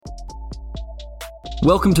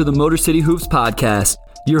Welcome to the Motor City Hoops Podcast,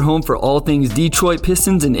 your home for all things Detroit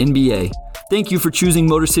Pistons and NBA. Thank you for choosing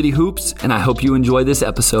Motor City Hoops, and I hope you enjoy this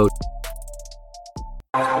episode.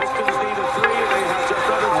 Pistons need a three, and they have just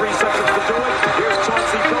under 3 seconds to do it. Here's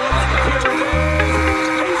Chauncey Billups. Here it is.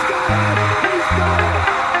 He's got it. He's got it.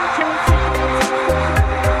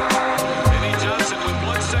 Eddie Johnson with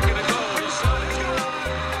 1 second to go. He's shot it.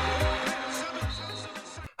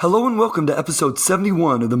 Hello and welcome to episode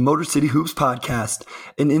 71 of the Motor City Hoops Podcast,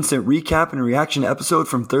 an instant recap and reaction episode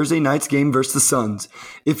from Thursday night's game versus the Suns.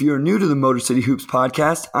 If you're new to the Motor City Hoops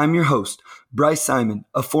Podcast, I'm your host, Bryce Simon,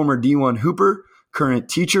 a former D1 Hooper, current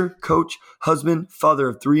teacher, coach, husband, father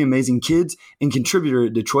of 3 amazing kids, and contributor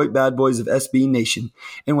at Detroit Bad Boys of SB Nation.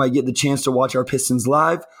 And when I get the chance to watch our Pistons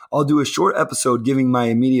live, I'll do a short episode giving my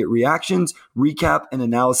immediate reactions, recap, and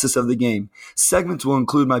analysis of the game. Segments will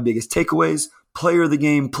include my biggest takeaways, player of the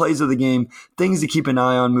game, plays of the game, things to keep an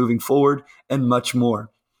eye on moving forward, and much more.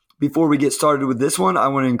 Before we get started with this one, I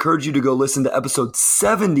want to encourage you to go listen to episode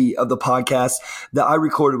 70 of the podcast that I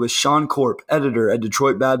recorded with Sean Corp, editor at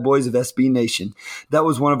Detroit Bad Boys of SB Nation. That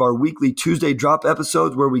was one of our weekly Tuesday drop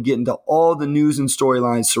episodes where we get into all the news and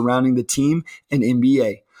storylines surrounding the team and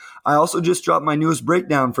NBA. I also just dropped my newest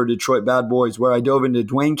breakdown for Detroit Bad Boys, where I dove into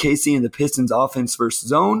Dwayne Casey and the Pistons offense versus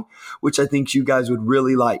zone, which I think you guys would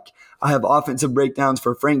really like. I have offensive breakdowns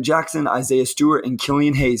for Frank Jackson, Isaiah Stewart, and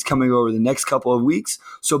Killian Hayes coming over the next couple of weeks,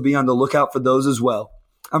 so be on the lookout for those as well.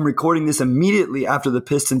 I'm recording this immediately after the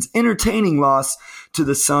Pistons' entertaining loss to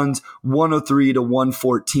the Suns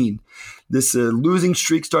 103-114. This losing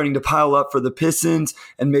streak starting to pile up for the Pistons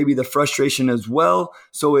and maybe the frustration as well.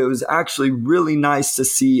 So it was actually really nice to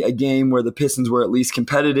see a game where the Pistons were at least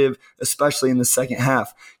competitive, especially in the second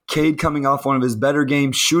half. Cade coming off one of his better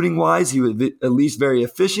games shooting-wise. He was at least very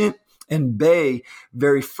efficient. And Bey,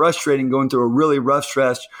 very frustrating, going through a really rough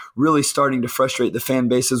stretch, really starting to frustrate the fan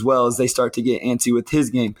base as well as they start to get antsy with his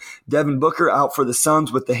game. Devin Booker out for the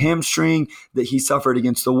Suns with the hamstring that he suffered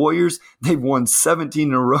against the Warriors. They've won 17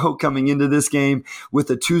 in a row coming into this game with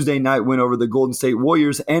a Tuesday night win over the Golden State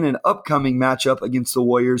Warriors and an upcoming matchup against the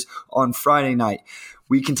Warriors on Friday night.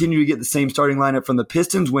 We continue to get the same starting lineup from the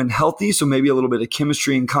Pistons when healthy, so maybe a little bit of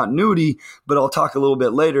chemistry and continuity, but I'll talk a little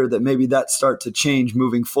bit later that maybe that start to change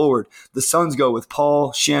moving forward. The Suns go with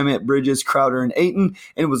Paul, Shamet, Bridges, Crowder, and Ayton,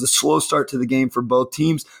 and it was a slow start to the game for both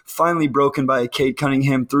teams, finally broken by a Cade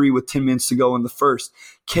Cunningham 3 with 10 minutes to go in the first.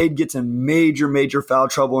 Cade gets in major foul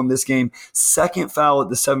trouble in this game. Second foul at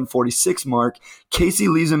the 7:46 mark. Casey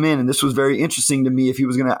leaves him in, and this was very interesting to me if he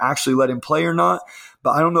was going to actually let him play or not.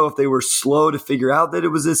 But I don't know if they were slow to figure out that it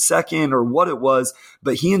was his second or what it was.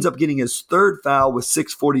 But he ends up getting his third foul with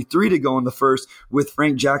 6:43 to go in the first, with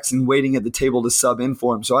Frank Jackson waiting at the table to sub in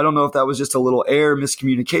for him. So I don't know if that was just a little error,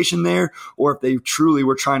 miscommunication there, or if they truly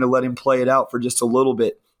were trying to let him play it out for just a little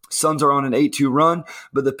bit. Suns are on an 8-2 run,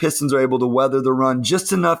 but the Pistons are able to weather the run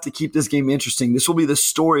just enough to keep this game interesting. This will be the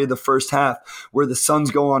story of the first half, where the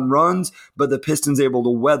Suns go on runs, but the Pistons able to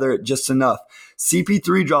weather it just enough.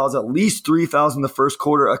 CP3 draws at least 3 fouls in the first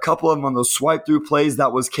quarter, a couple of them on those swipe-through plays.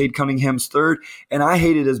 That was Cade Cunningham's third, and I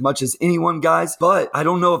hate it as much as anyone, guys, but I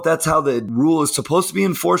don't know if that's how the rule is supposed to be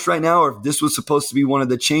enforced right now, or if this was supposed to be one of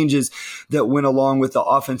the changes that went along with the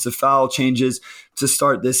offensive foul changes to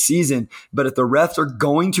start this season. But if the refs are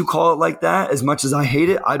going to call it like that, as much as I hate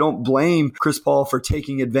it, I don't blame Chris Paul for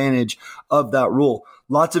taking advantage of that rule.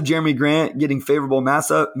 Lots of Jeremy Grant getting favorable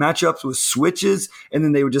matchups with switches, and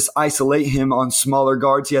then they would just isolate him on smaller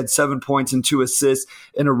guards. He had 7 points and 2 assists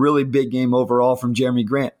in a really big game overall from Jeremy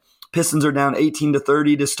Grant. Pistons are down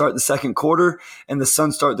 18-30 to start the second quarter, and the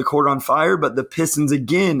Suns start the quarter on fire, but the Pistons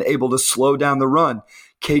again able to slow down the run.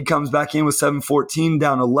 Cade comes back in with 7:14,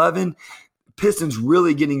 down 11. Pistons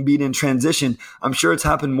really getting beat in transition. I'm sure it's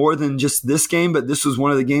happened more than just this game, but this was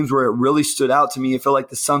one of the games where it really stood out to me. I feel like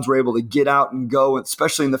the Suns were able to get out and go,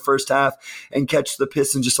 especially in the first half, and catch the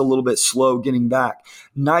Pistons just a little bit slow getting back.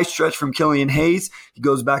 Nice stretch from Killian Hayes. He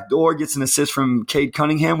goes back door, gets an assist from Cade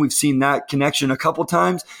Cunningham. We've seen that connection a couple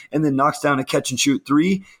times, and then knocks down a catch-and-shoot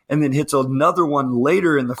 3, and then hits another one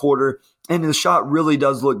later in the quarter. And the shot really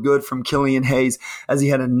does look good from Killian Hayes, as he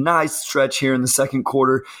had a nice stretch here in the second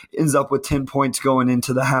quarter, ends up with 10 points going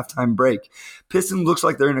into the halftime break. Pistons looks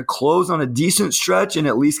like they're going to close on a decent stretch and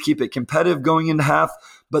at least keep it competitive going into half,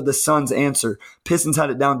 but the Suns answer. Pistons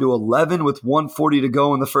had it down to 11 with 1:40 to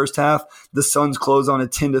go in the first half. The Suns close on a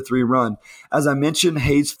 10-3 run. As I mentioned,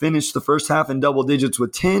 Hayes finished the first half in double digits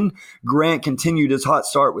with 10. Grant continued his hot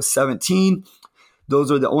start with 17. Those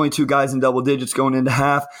are the only 2 guys in double digits going into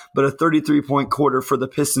half, but a 33-point quarter for the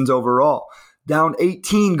Pistons overall. down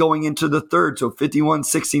 18 going into the third, so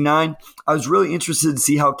 51-69. I was really interested to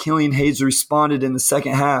see how Killian Hayes responded in the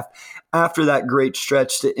second half after that great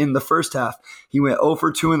stretch to end the first half. He went 0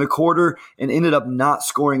 for 2 in the quarter and ended up not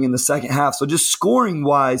scoring in the second half. So just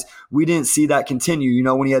scoring-wise, we didn't see that continue. You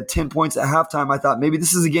know, when he had 10 points at halftime, I thought maybe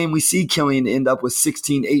this is a game we see Killian end up with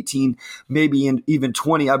 16, 18, maybe even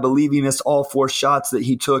 20. I believe he missed all 4 shots that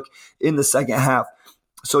he took in the second half.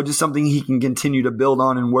 So just something he can continue to build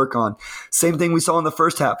on and work on. Same thing we saw in the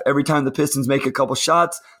first half. Every time the Pistons make a couple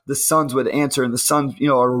shots, the Suns would answer. And the Suns,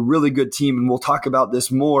 are a really good team. And we'll talk about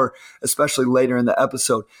this more, especially later in the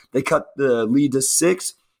episode. They cut the lead to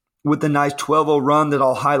 6 with a nice 12-0 run that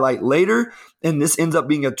I'll highlight later. And this ends up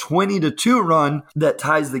being a 20-2 run that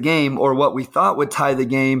ties the game, or what we thought would tie the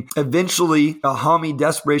game. Eventually, a Hami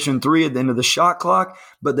desperation 3 at the end of the shot clock,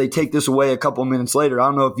 but they take this away a couple minutes later. I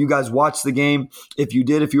don't know if you guys watched the game. If you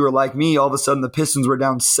did, if you were like me, all of a sudden the Pistons were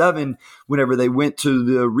down 7 whenever they went to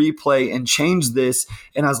the replay and changed this.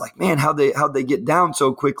 And I was like, man, how'd they get down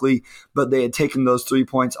so quickly? But they had taken those 3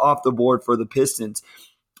 points off the board for the Pistons.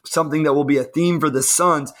 Something that will be a theme for the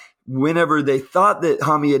Suns. Whenever they thought that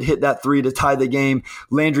Hami had hit that 3 to tie the game,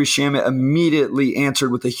 Landry Shamet immediately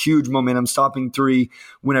answered with a huge momentum stopping 3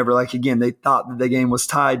 whenever, again, they thought that the game was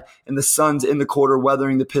tied, and the Suns in the quarter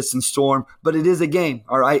weathering the Pistons storm. But it is a game,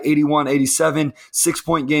 all right, 81-87,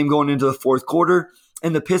 6-point game going into the fourth quarter.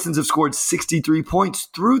 And the Pistons have scored 63 points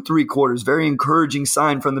through 3 quarters. Very encouraging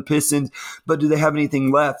sign from the Pistons. But do they have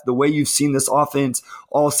anything left? The way you've seen this offense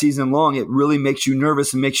all season long, it really makes you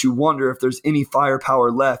nervous and makes you wonder if there's any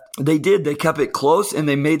firepower left. They did. They kept it close, and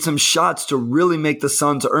they made some shots to really make the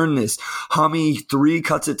Suns earn this. Hami 3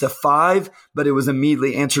 cuts it to 5, but it was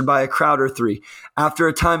immediately answered by a Crowder 3. After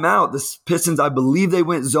a timeout, the Pistons, I believe they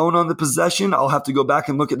went zone on the possession. I'll have to go back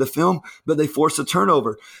and look at the film, but they forced a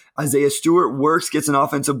turnover. Isaiah Stewart works, gets an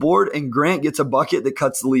offensive board, and Grant gets a bucket that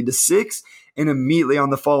cuts the lead to 6. And immediately on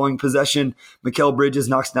the following possession, Mikal Bridges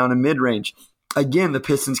knocks down a mid-range. Again, the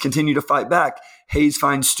Pistons continue to fight back. Hayes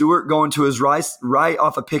finds Stewart going to his right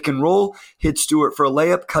off a pick and roll, hits Stewart for a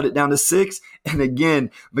layup, cut it down to 6. And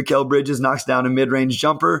again, Mikal Bridges knocks down a mid-range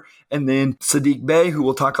jumper. And then Saddiq Bey, who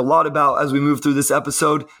we'll talk a lot about as we move through this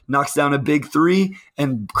episode, knocks down a big 3.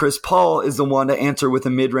 And Chris Paul is the one to answer with a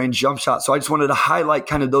mid-range jump shot. So I just wanted to highlight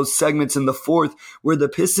kind of those segments in the fourth where the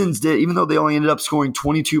Pistons did, even though they only ended up scoring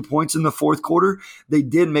 22 points in the fourth quarter, they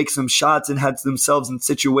did make some shots and had themselves in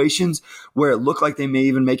situations where it looked like they may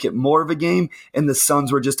even make it more of a game. And the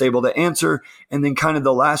Suns were just able to answer. And then kind of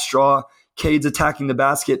the last straw, Cade's attacking the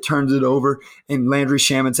basket, turns it over, and Landry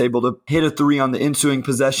Shamet's able to hit a 3 on the ensuing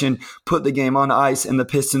possession, put the game on ice, and the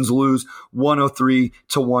Pistons lose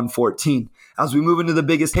 103-114. As we move into the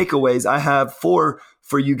biggest takeaways, I have 4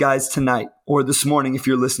 for you guys tonight, or this morning if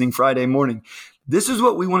you're listening Friday morning. This is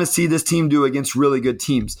what we want to see this team do against really good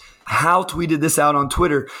teams. Hal tweeted this out on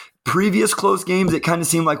Twitter. Previous close games, it kind of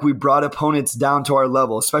seemed like we brought opponents down to our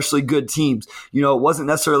level, especially good teams. It wasn't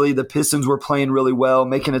necessarily the Pistons were playing really well,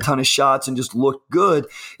 making a ton of shots and just looked good.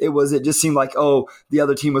 It just seemed like, the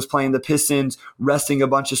other team was playing the Pistons, resting a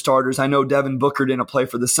bunch of starters. I know Devin Booker didn't play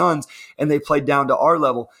for the Suns, and they played down to our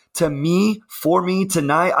level. For me,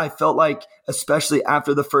 tonight, I felt like, especially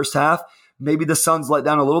after the first half, maybe the Suns let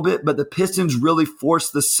down a little bit, but the Pistons really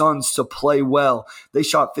forced the Suns to play well. They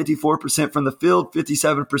shot 54% from the field,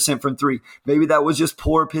 57% from 3. Maybe that was just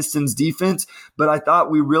poor Pistons defense, but I thought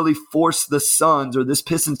we really forced the Suns, or this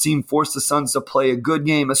Pistons team forced the Suns to play a good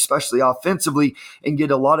game, especially offensively, and get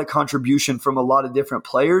a lot of contribution from a lot of different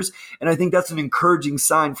players. And I think that's an encouraging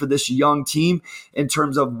sign for this young team in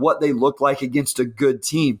terms of what they look like against a good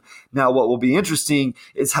team. Now, what will be interesting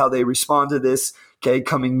is how they respond to this,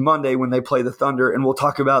 coming Monday when they play the Thunder, and we'll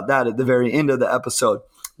talk about that at the very end of the episode.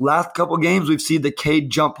 Last couple games, we've seen the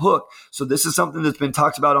Cade jump hook. So this is something that's been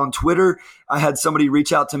talked about on Twitter. I had somebody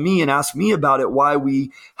reach out to me and ask me about it, why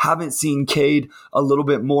we haven't seen Cade a little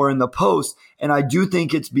bit more in the post. And I do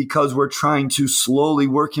think it's because we're trying to slowly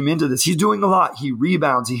work him into this. He's doing a lot. He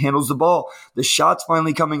rebounds. He handles the ball. The shot's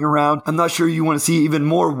finally coming around. I'm not sure you want to see even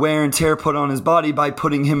more wear and tear put on his body by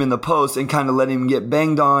putting him in the post and kind of letting him get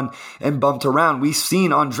banged on and bumped around. We've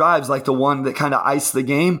seen on drives like the one that kind of iced the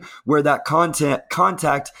game where that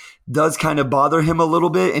contact does kind of bother him a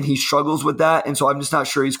little bit, and he struggles with that. And so I'm just not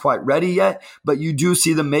sure he's quite ready yet. But you do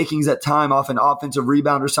see the makings at time off an offensive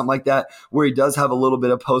rebound or something like that where he does have a little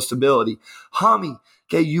bit of post ability. Hami,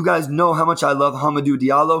 Okay, you guys know how much I love Hamidou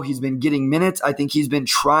Diallo. He's been getting minutes. I think he's been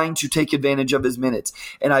trying to take advantage of his minutes.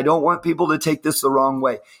 And I don't want people to take this the wrong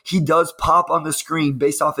way. He does pop on the screen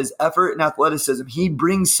based off his effort and athleticism. He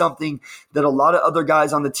brings something that a lot of other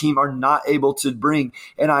guys on the team are not able to bring.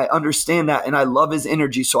 And I understand that, and I love his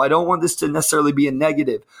energy. So I don't want this to necessarily be a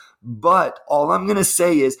negative. But all I'm going to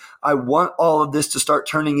say is I want all of this to start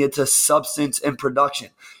turning into substance and production.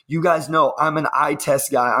 You guys know I'm an eye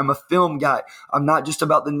test guy. I'm a film guy. I'm not just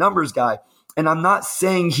about the numbers guy. And I'm not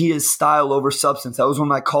saying he is style over substance. That was one of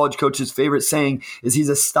my college coach's favorite saying is he's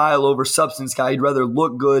a style over substance guy. He'd rather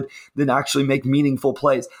look good than actually make meaningful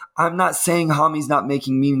plays. I'm not saying Hami's not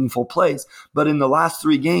making meaningful plays, but in the last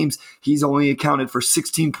 3 games, he's only accounted for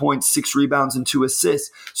 16 points, 6 rebounds, and 2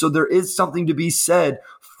 assists. So there is something to be said.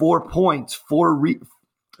 4 points,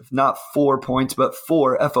 not 4 points, but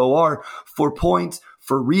 4 FOR, 4 points,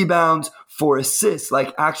 4 rebounds, 4 assists,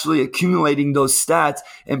 like actually accumulating those stats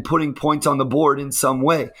and putting points on the board in some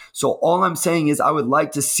way. So all I'm saying is I would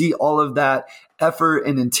like to see all of that effort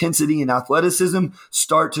and intensity and athleticism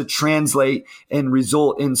start to translate and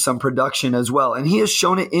result in some production as well. And he has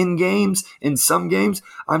shown it in games, in some games.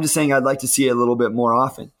 I'm just saying I'd like to see it a little bit more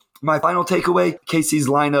often. My final takeaway, KC's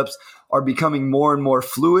lineups are becoming more and more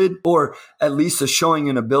fluid, or at least showing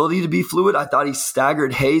an ability to be fluid. I thought he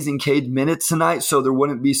staggered Hayes and Cade minutes tonight, so there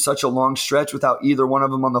wouldn't be such a long stretch without either one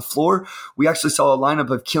of them on the floor. We actually saw a lineup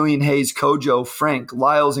of Killian Hayes, Kojo, Frank,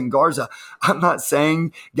 Lyles, and Garza. I'm not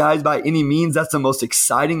saying, guys, by any means that's the most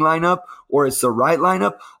exciting lineup or it's the right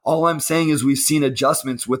lineup. All I'm saying is we've seen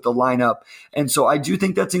adjustments with the lineup. And so I do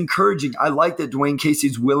think that's encouraging. I like that Dwayne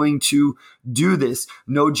Casey's willing to do this.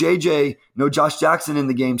 No JJ, no Josh Jackson in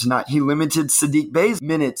the game tonight. He limited Saddiq Bey's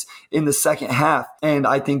minutes in the second half. And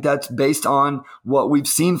I think that's based on what we've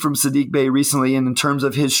seen from Saddiq Bey recently in terms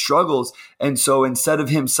of his struggles. And so instead of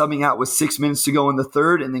him subbing out with 6 minutes to go in the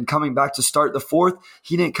third and then coming back to start the fourth,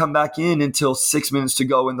 he didn't come back in until 6 minutes to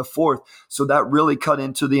go in the fourth. So that really cut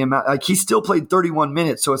into the amount. Like he still played 31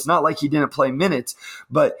 minutes. So it's not like he didn't play minutes,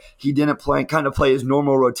 but he didn't play his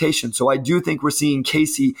normal rotation. So I do think we're seeing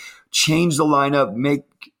Casey change the lineup, make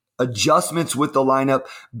adjustments with the lineup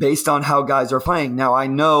based on how guys are playing. Now, I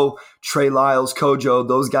know Trey Lyles, Kojo,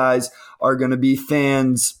 those guys are going to be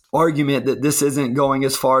fans' argument that this isn't going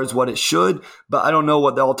as far as what it should, but I don't know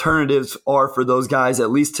what the alternatives are for those guys, at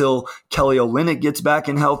least till Kelly Olynyk gets back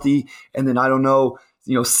and healthy. And then I don't know,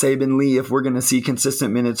 Saben Lee, if we're going to see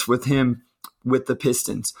consistent minutes with him with the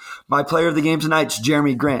Pistons. My player of the game tonight is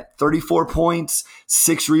Jeremy Grant. 34 points,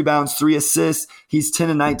 6 rebounds, 3 assists. He's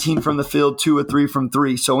 10 of 19 from the field, 2 of 3 from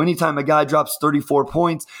 3. So anytime a guy drops 34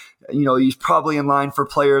 points, he's probably in line for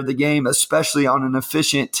player of the game, especially on an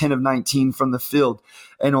efficient 10 of 19 from the field.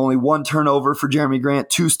 And only 1 turnover for Jeremy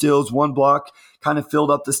Grant, 2 steals, 1 block. Kind of filled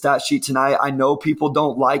up the stat sheet tonight. I know people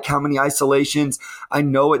don't like how many isolations. I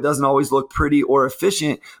know it doesn't always look pretty or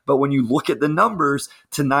efficient, but when you look at the numbers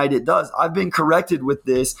tonight, it does. I've been corrected with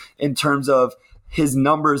this in terms of his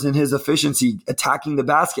numbers and his efficiency, attacking the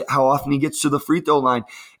basket, how often he gets to the free throw line.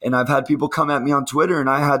 And I've had people come at me on Twitter, and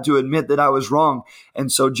I had to admit that I was wrong.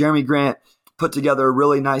 And so Jeremy Grant put together a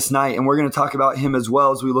really nice night, and we're going to talk about him as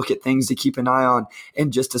well as we look at things to keep an eye on in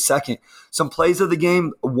just a second. Some plays of the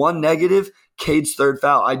game, 1 negative, Cade's third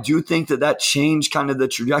foul. I do think that changed kind of the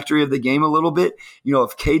trajectory of the game a little bit.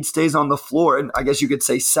 If Cade stays on the floor, and I guess you could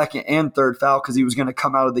say second and third foul because he was going to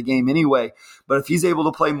come out of the game anyway. But if he's able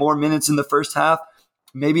to play more minutes in the first half,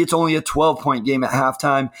 maybe it's only a 12-point game at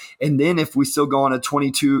halftime. And then if we still go on a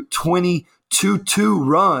 22-2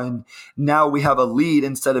 run, now we have a lead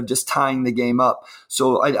instead of just tying the game up.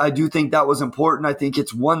 So I do think that was important. I think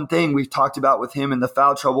it's one thing we've talked about with him in the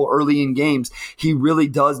foul trouble early in games. He really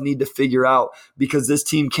does need to figure out, because this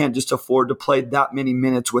team can't just afford to play that many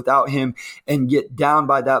minutes without him and get down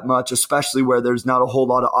by that much, especially where there's not a whole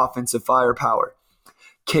lot of offensive firepower.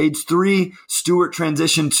 Cade's 3, Stewart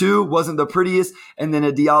transition 2 wasn't the prettiest, and then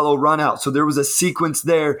a Diallo run out. So there was a sequence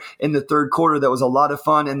there in the third quarter that was a lot of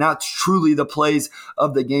fun, and that's truly the plays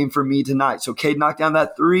of the game for me tonight. So Cade knocked down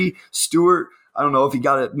that 3. Stewart, I don't know if he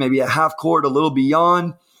got it maybe at half court, a little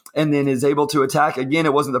beyond, and then is able to attack. Again,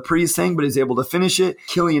 it wasn't the prettiest thing, but he's able to finish it.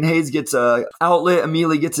 Killian Hayes gets an outlet,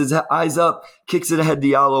 immediately gets his eyes up, kicks it ahead,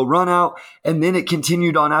 Diallo run out, and then it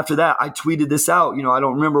continued on after that. I tweeted this out. I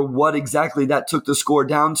don't remember what exactly that took the score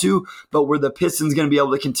down to, but were the Pistons going to be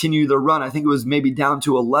able to continue their run? I think it was maybe down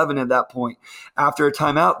to 11 at that point. After a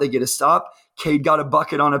timeout, they get a stop. Cade got a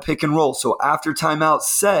bucket on a pick and roll. So after timeout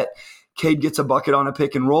set, Cade gets a bucket on a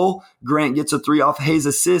pick and roll. Grant gets a 3 off Hayes'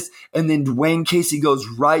 assist. And then Dwayne Casey goes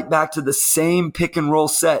right back to the same pick and roll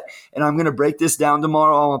set. And I'm going to break this down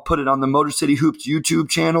tomorrow. I'll put it on the Motor City Hoops YouTube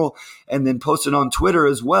channel and then post it on Twitter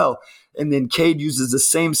as well. And then Cade uses the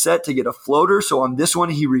same set to get a floater. So on this one,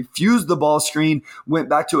 he refused the ball screen, went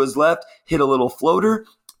back to his left, hit a little floater,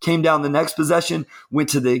 came down the next possession, went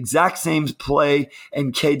to the exact same play,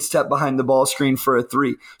 and Cade stepped behind the ball screen for a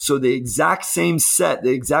 3. So the exact same set, the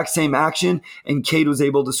exact same action, and Cade was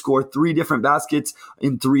able to score 3 different baskets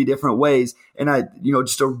in 3 different ways. And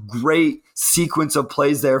just a great sequence of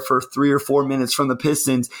plays there for 3 or 4 minutes from the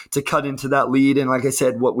Pistons to cut into that lead. And like I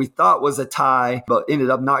said, what we thought was a tie, but ended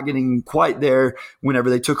up not getting quite there whenever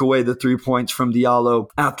they took away the 3 points from Diallo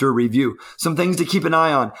after review. Some things to keep an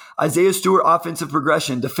eye on. Isaiah Stewart offensive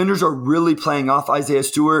progression. Defenders are really playing off Isaiah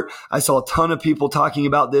Stewart. I saw a ton of people talking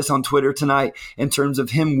about this on Twitter tonight in terms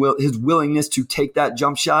of his willingness to take that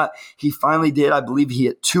jump shot. He finally did. I believe he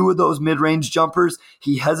hit 2 of those mid-range jumpers.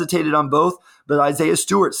 He hesitated on both. But Isaiah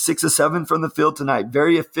Stewart, 6 of 7 from the field tonight.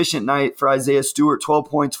 Very efficient night for Isaiah Stewart, 12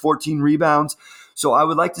 points, 14 rebounds. So I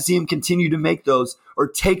would like to see him continue to make those, or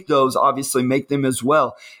take those, obviously, make them as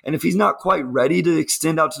well. And if he's not quite ready to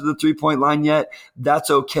extend out to the 3-point line yet, that's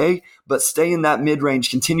okay. But stay in that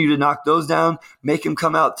mid-range. Continue to knock those down. Make him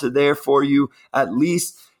come out to there for you. At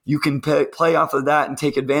least you can play off of that and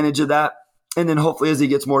take advantage of that. And then hopefully as he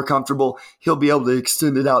gets more comfortable, he'll be able to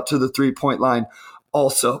extend it out to the 3-point line.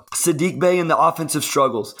 Also, Saddiq Bey and the offensive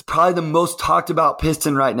struggles. Probably the most talked about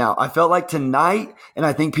Piston right now. I felt like tonight, and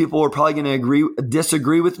I think people are probably going to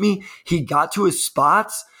disagree with me, he got to his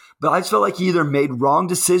spots, but I just felt like he either made wrong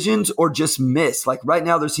decisions or just missed. Like right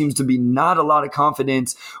now, there seems to be not a lot of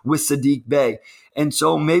confidence with Saddiq Bey. And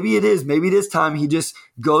so maybe it is time he just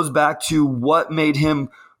goes back to what made him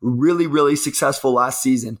really, really successful last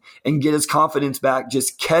season and get his confidence back.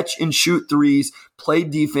 Just catch and shoot threes, play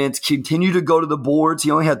defense, continue to go to the boards. He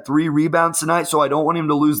only had 3 rebounds tonight, so I don't want him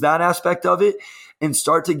to lose that aspect of it, and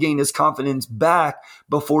start to gain his confidence back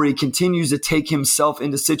before he continues to take himself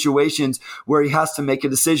into situations where he has to make a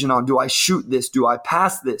decision on, do I shoot this? Do I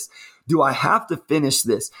pass this? Do I have to finish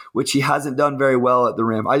this? Which he hasn't done very well at the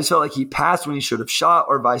rim. I just felt like he passed when he should have shot,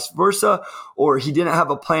 or vice versa, or he didn't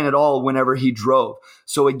have a plan at all whenever he drove.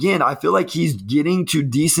 So again, I feel like he's getting to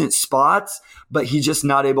decent spots, but he's just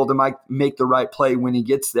not able to make the right play when he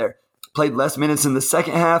gets there. Played less minutes in the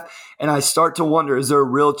second half, and I start to wonder, is there a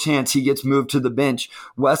real chance he gets moved to the bench?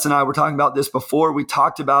 Wes and I were talking about this before. We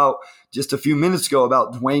talked about just a few minutes ago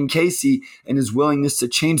about Dwayne Casey and his willingness to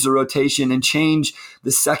change the rotation and change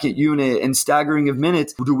the second unit and staggering of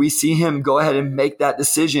minutes. Do we see him go ahead and make that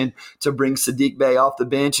decision to bring Saddiq Bey off the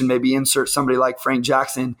bench and maybe insert somebody like Frank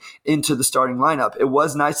Jackson into the starting lineup? It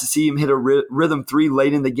was nice to see him hit a rhythm 3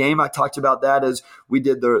 late in the game. I talked about that as we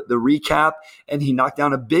did the recap, and he knocked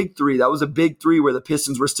down a big 3. That was a big 3 where the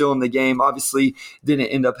Pistons were still in the game. Obviously, didn't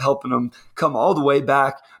end up helping them come all the way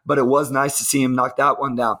back, but it was nice to see him knock that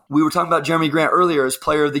one down. We were talking about Jeremy Grant earlier as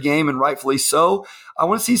player of the game, and rightfully so. I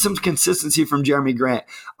want to see some consistency from Jeremy Grant.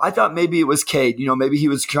 I thought maybe it was Cade. Maybe he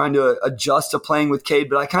was trying to adjust to playing with Cade,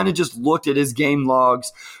 but I kind of just looked at his game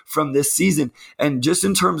logs from this season. And just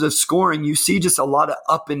in terms of scoring, you see just a lot of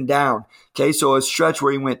up and down. Okay, so a stretch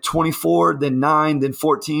where he went 24, then 9, then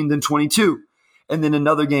 14, then 22. And then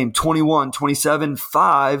another game, 21, 27,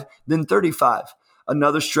 5, then 35.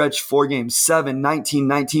 Another stretch, 4 games, 7, 19,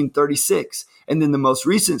 19, 36. And then the most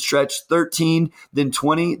recent stretch, 13, then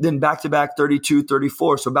 20, then back-to-back 32,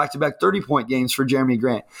 34. So back-to-back 30-point games for Jeremy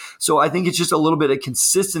Grant. So I think it's just a little bit of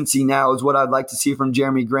consistency now is what I'd like to see from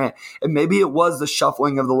Jeremy Grant. And maybe it was the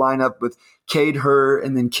shuffling of the lineup with Cade hurt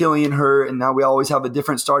and then Killian hurt, and now we always have a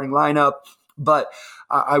different starting lineup. But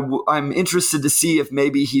I'm interested to see if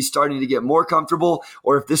maybe he's starting to get more comfortable,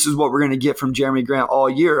 or if this is what we're going to get from Jeremy Grant all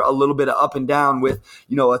year, a little bit of up and down with,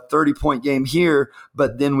 a 30-point game here,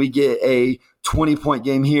 but then we get a 20-point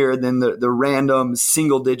game here, then the random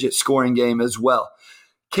single-digit scoring game as well.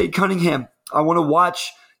 Cade Cunningham, I want to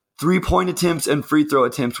watch 3-point attempts and free throw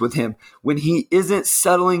attempts with him. When he isn't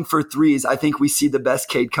settling for threes, I think we see the best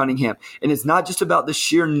Cade Cunningham. And it's not just about the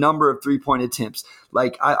sheer number of 3-point attempts.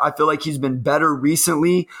 Like, I feel like he's been better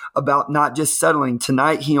recently about not just settling.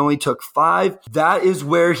 Tonight, he only took 5. That is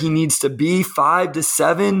where he needs to be, 5 to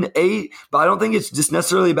 7, 8. But I don't think it's just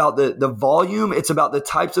necessarily about the volume. It's about the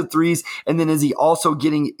types of threes. And then is he also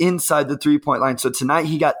getting inside the 3-point line? So tonight,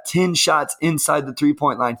 he got 10 shots inside the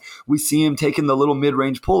 3-point line. We see him taking the little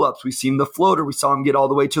mid-range pull-up. pull-ups. We've seen the floater. We saw him get all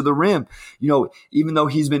the way to the rim. Even though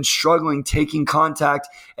he's been struggling taking contact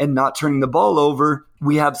and not turning the ball over,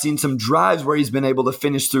 we have seen some drives where he's been able to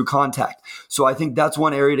finish through contact. So I think that's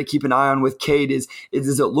one area to keep an eye on with Cade is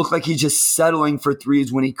does it look like he's just settling for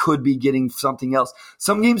threes when he could be getting something else?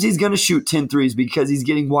 Some games he's going to shoot 10 threes because he's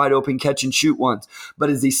getting wide open catch and shoot ones. But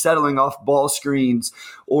is he settling off ball screens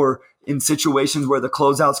or in situations where the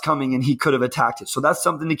closeout's coming and he could have attacked it? So that's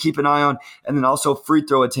something to keep an eye on. And then also free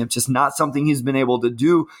throw attempts, just not something he's been able to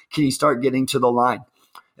do. Can he start getting to the line?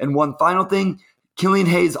 And one final thing, Killian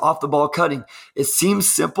Hayes off the ball cutting. It seems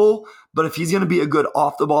simple, but if he's going to be a good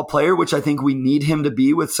off the ball player, which I think we need him to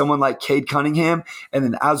be with someone like Cade Cunningham, and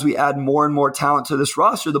then as we add more and more talent to this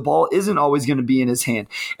roster, the ball isn't always going to be in his hand.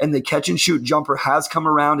 And the catch and shoot jumper has come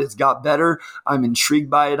around. It's got better. I'm intrigued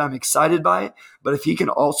by it. I'm excited by it. But if he can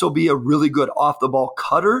also be a really good off the ball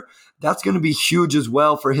cutter, that's going to be huge as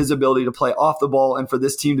well for his ability to play off the ball and for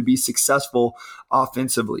this team to be successful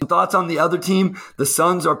offensively. Thoughts on the other team? The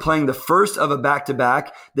Suns are playing the first of a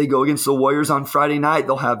back-to-back. They go against the Warriors on Friday night.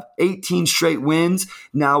 They'll have 18 straight wins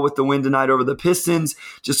now with the win tonight over the Pistons.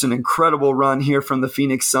 Just an incredible run here from the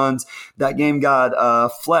Phoenix Suns. That game got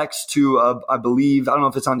flexed to, I believe, I don't know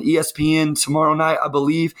if it's on ESPN tomorrow night, I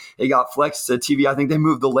believe. It got flexed to TV. I think they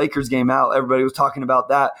moved the Lakers game out. Everybody was talking about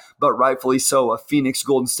that, but rightfully so. A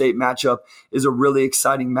Phoenix-Golden State matchup is a really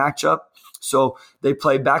exciting matchup. So they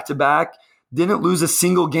play back-to-back. Didn't lose a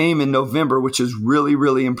single game in November, which is really,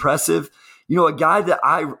 really impressive. A guy that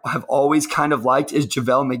I have always kind of liked is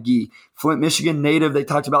JaVale McGee. Flint, Michigan native. They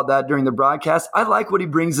talked about that during the broadcast. I like what he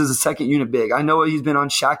brings as a second unit big. I know he's been on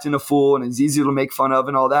Shaqtin' a Fool and he's easy to make fun of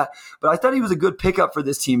and all that, but I thought he was a good pickup for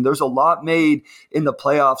this team. There's a lot made in the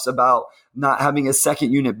playoffs about not having a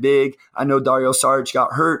second unit big. I know Dario Saric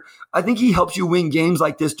got hurt. I think he helps you win games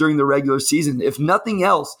like this during the regular season. If nothing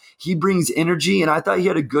else, he brings energy, and I thought he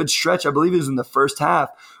had a good stretch. I believe it was in the first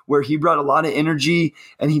half where he brought a lot of energy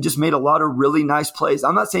and he just made a lot of really nice plays.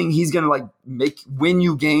 I'm not saying he's going to win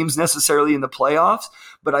you games necessarily in the playoffs,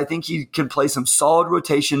 but I think he can play some solid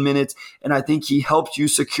rotation minutes, and I think he helps you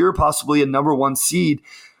secure possibly a number one seed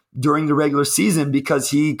during the regular season because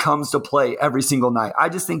he comes to play every single night. I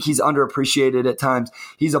just think he's underappreciated at times.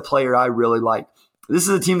 He's a player I really like. This is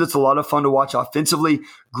a team that's a lot of fun to watch offensively.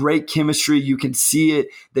 Great chemistry. You can see it.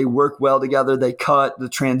 They work well together. They cut, the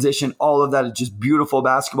transition, all of that is just beautiful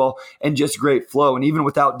basketball and just great flow. And even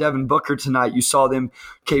without Devin Booker tonight, you saw them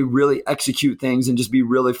really execute things and just be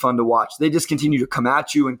really fun to watch. They just continue to come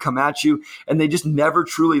at you, and they just never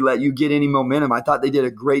truly let you get any momentum. I thought they did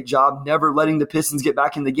a great job never letting the Pistons get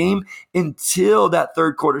back in the game until that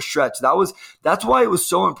third quarter stretch. That's why it was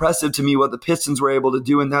so impressive to me what the Pistons were able to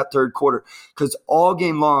do in that third quarter, because all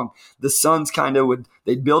game long, the Suns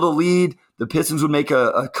they'd build a lead, the Pistons would make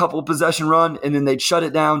a couple possession run, and then they'd shut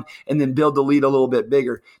it down and then build the lead a little bit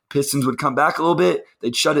bigger. Pistons would come back a little bit,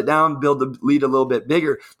 they'd shut it down, build the lead a little bit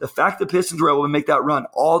bigger. The fact the Pistons were able to make that run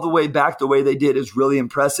all the way back the way they did is really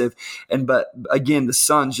impressive. But again, the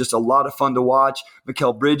Suns, just a lot of fun to watch.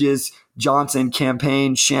 Mikal Bridges, Johnson,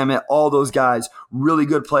 Campaign, Shamet, all those guys, really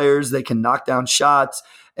good players. They can knock down shots,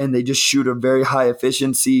 and they just shoot a very high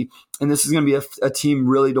efficiency. And this is going to be a team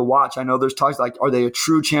really to watch. I know there's talks like, are they a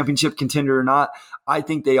true championship contender or not? I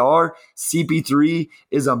think they are. CP3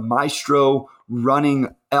 is a maestro running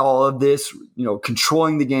all of this,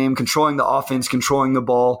 controlling the game, controlling the offense, controlling the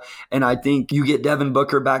ball. And I think you get Devin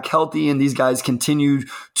Booker back healthy and these guys continue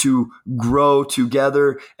to grow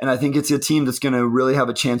together. And I think it's a team that's going to really have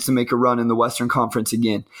a chance to make a run in the Western Conference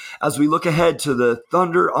again. As we look ahead to the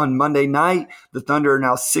Thunder on Monday night, the Thunder are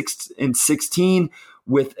now 6-16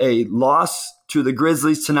 with a loss to the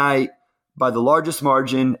Grizzlies tonight by the largest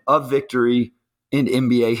margin of victory in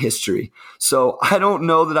NBA history. So I don't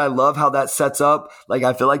know that I love how that sets up.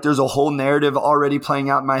 I feel like there's a whole narrative already playing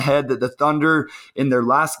out in my head that the Thunder in their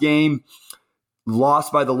last game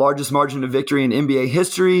lost by the largest margin of victory in NBA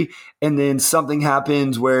history, and then something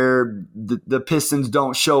happens where the Pistons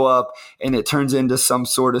don't show up and it turns into some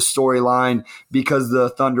sort of storyline because the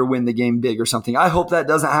Thunder win the game big or something. I hope that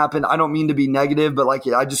doesn't happen. I don't mean to be negative, but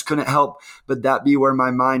I just couldn't help but that be where my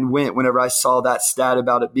mind went whenever I saw that stat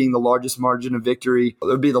about it being the largest margin of victory. It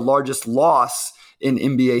would be the largest loss in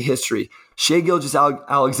NBA history. Shai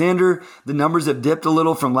Gilgeous-Alexander, the numbers have dipped a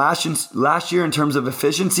little from last year in terms of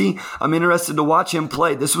efficiency. I'm interested to watch him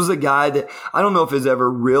play. This was a guy that I don't know if it's ever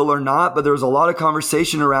real or not, but there was a lot of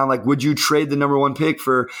conversation around would you trade the number one pick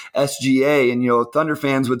for SGA? And Thunder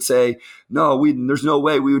fans would say, no, there's no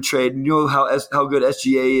way we would trade. You know how good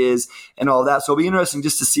SGA is and all that. So it'll be interesting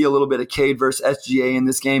just to see a little bit of Cade versus SGA in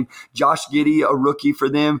this game. Josh Giddey, a rookie for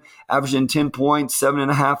them, averaging 10 points,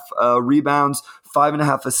 7.5 rebounds,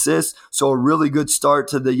 5.5 assists. So a really good start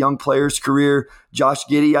to the young player's career. Josh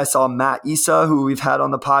Giddey, I saw Matt Issa, who we've had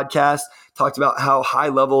on the podcast, talked about how high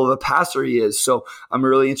level of a passer he is. So I'm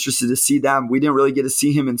really interested to see that. We didn't really get to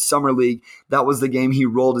see him in Summer League. That was the game he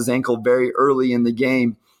rolled his ankle very early in the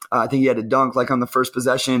game. I think he had a dunk like on the first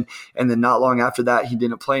possession, and then not long after that, he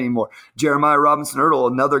didn't play anymore. Jeremiah Robinson-Earl,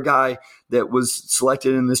 another guy that was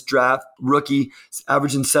selected in this draft, rookie,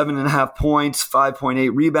 averaging 7.5 points,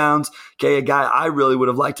 5.8 rebounds. Okay, a guy I really would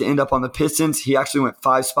have liked to end up on the Pistons. He actually went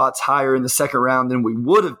 5 spots higher in the second round than we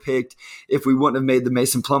would have picked if we wouldn't have made the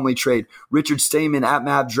Mason Plumlee trade. Richard Stayman at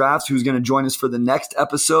Mav Drafts, who's going to join us for the next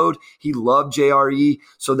episode. He loved JRE,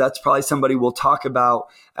 so that's probably somebody we'll talk about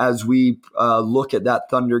as we look at that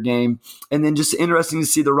Thunder game. And then just interesting to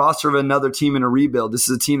see the roster of another team in a rebuild. This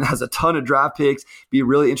is a team that has a ton of draft picks. Be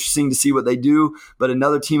really interesting to see what they do, but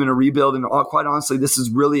another team in a rebuild. And quite honestly, this is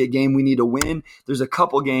really a game we need to win. There's a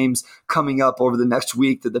couple games coming up over the next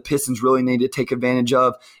week that the Pistons really need to take advantage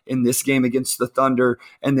of in this game against the Thunder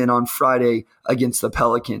and then on Friday against the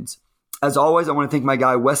Pelicans. As always, I want to thank my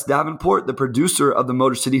guy, Wes Davenport, the producer of the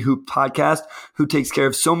Motor City Hoop podcast, who takes care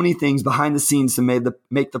of so many things behind the scenes to make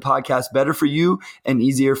the podcast better for you and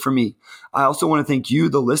easier for me. I also want to thank you,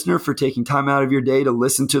 the listener, for taking time out of your day to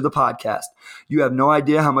listen to the podcast. You have no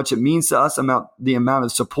idea how much it means to us, the amount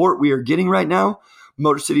of support we are getting right now.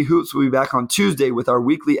 Motor City Hoops will be back on Tuesday with our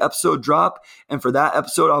weekly episode drop, and for that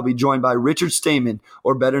episode, I'll be joined by Richard Stayman,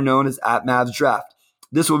 or better known as at Mavs Draft.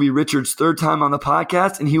 This will be Richard's third time on the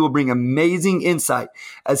podcast, and he will bring amazing insight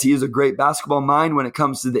as he is a great basketball mind when it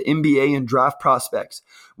comes to the NBA and draft prospects.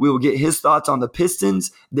 We will get his thoughts on the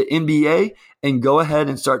Pistons, the NBA, and go ahead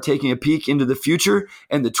and start taking a peek into the future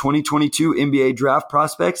and the 2022 NBA draft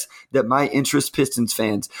prospects that might interest Pistons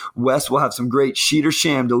fans. Wes will have some great sheet or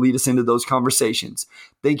sham to lead us into those conversations.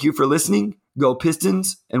 Thank you for listening. Go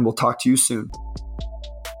Pistons, and we'll talk to you soon.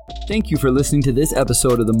 Thank you for listening to this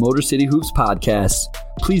episode of the Motor City Hoops podcast.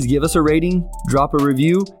 Please give us a rating, drop a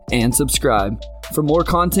review, and subscribe. For more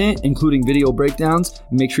content, including video breakdowns,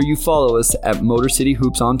 make sure you follow us at Motor City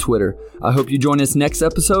Hoops on Twitter. I hope you join us next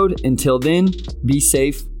episode. Until then, be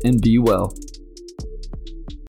safe and be well.